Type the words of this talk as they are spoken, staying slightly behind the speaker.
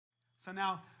So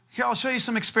now, here I'll show you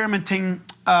some experimenting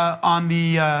on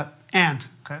the and.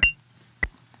 Okay.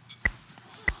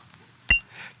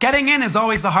 Getting in is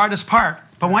always the hardest part,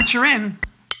 but once you're in,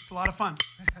 it's a lot of fun.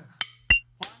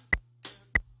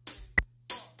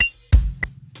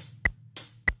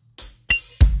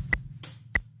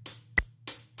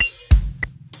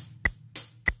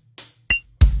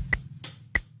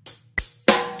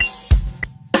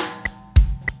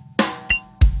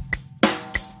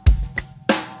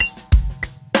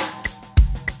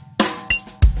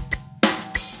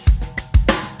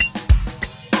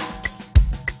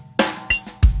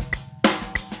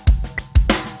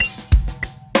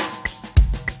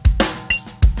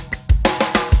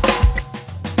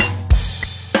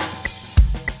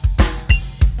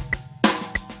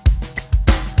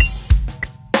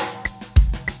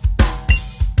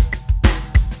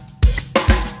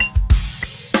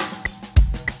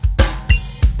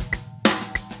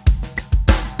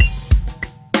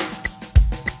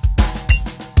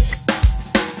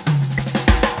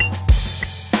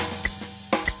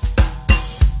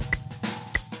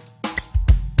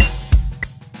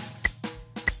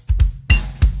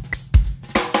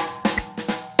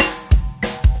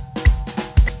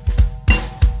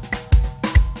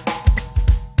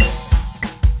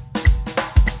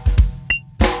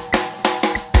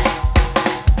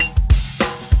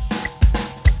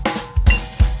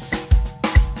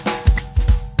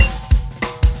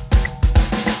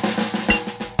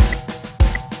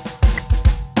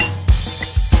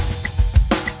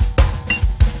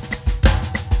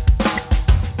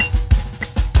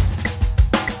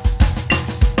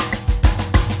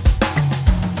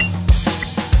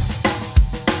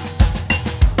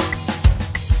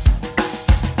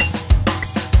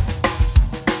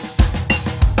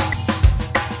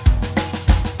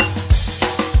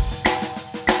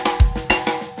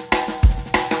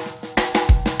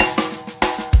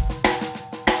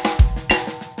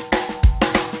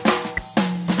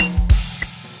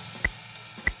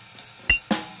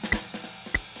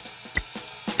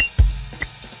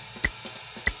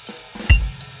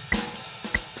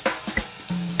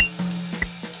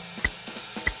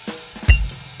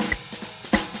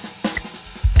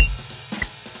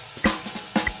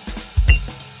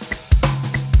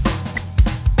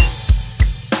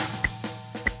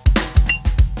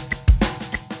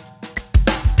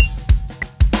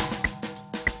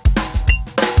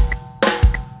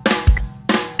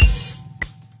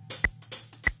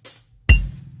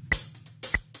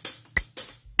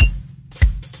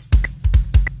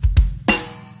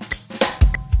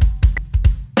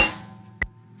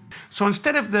 So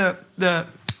instead of the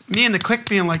me and the click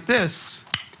being like this,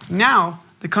 now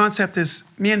the concept is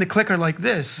me and the click are like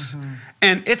this. Mm-hmm.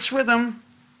 And its rhythm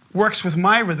works with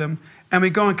my rhythm, and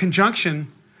we go in conjunction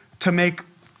to make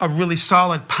a really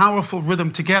solid, powerful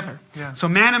rhythm together. Yeah. So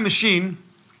man and machine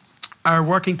are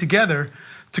working together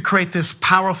to create this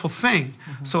powerful thing.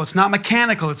 Mm-hmm. So it's not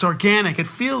mechanical, it's organic, it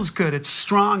feels good, it's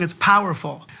strong, it's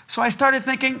powerful. So I started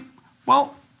thinking,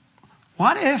 well,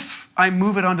 what if I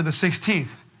move it onto the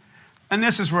 16th? And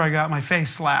this is where I got my face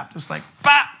slapped. It was like,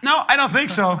 bah, no, I don't think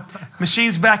so.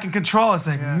 Machine's back in control. It's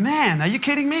like, yeah. Man, are you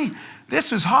kidding me?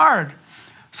 This was hard.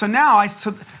 So now,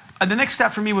 the next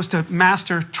step for me was to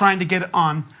master trying to get it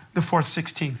on the 4th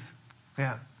 16th.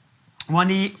 Yeah.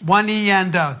 1 E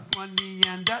and up. 1 E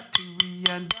and up, 2 E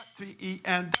and up, 3 E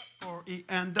and up, 4 E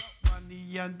and up, 1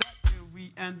 E and up, 2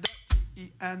 E and up, 3 E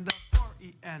and up, 4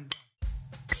 E and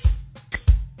up.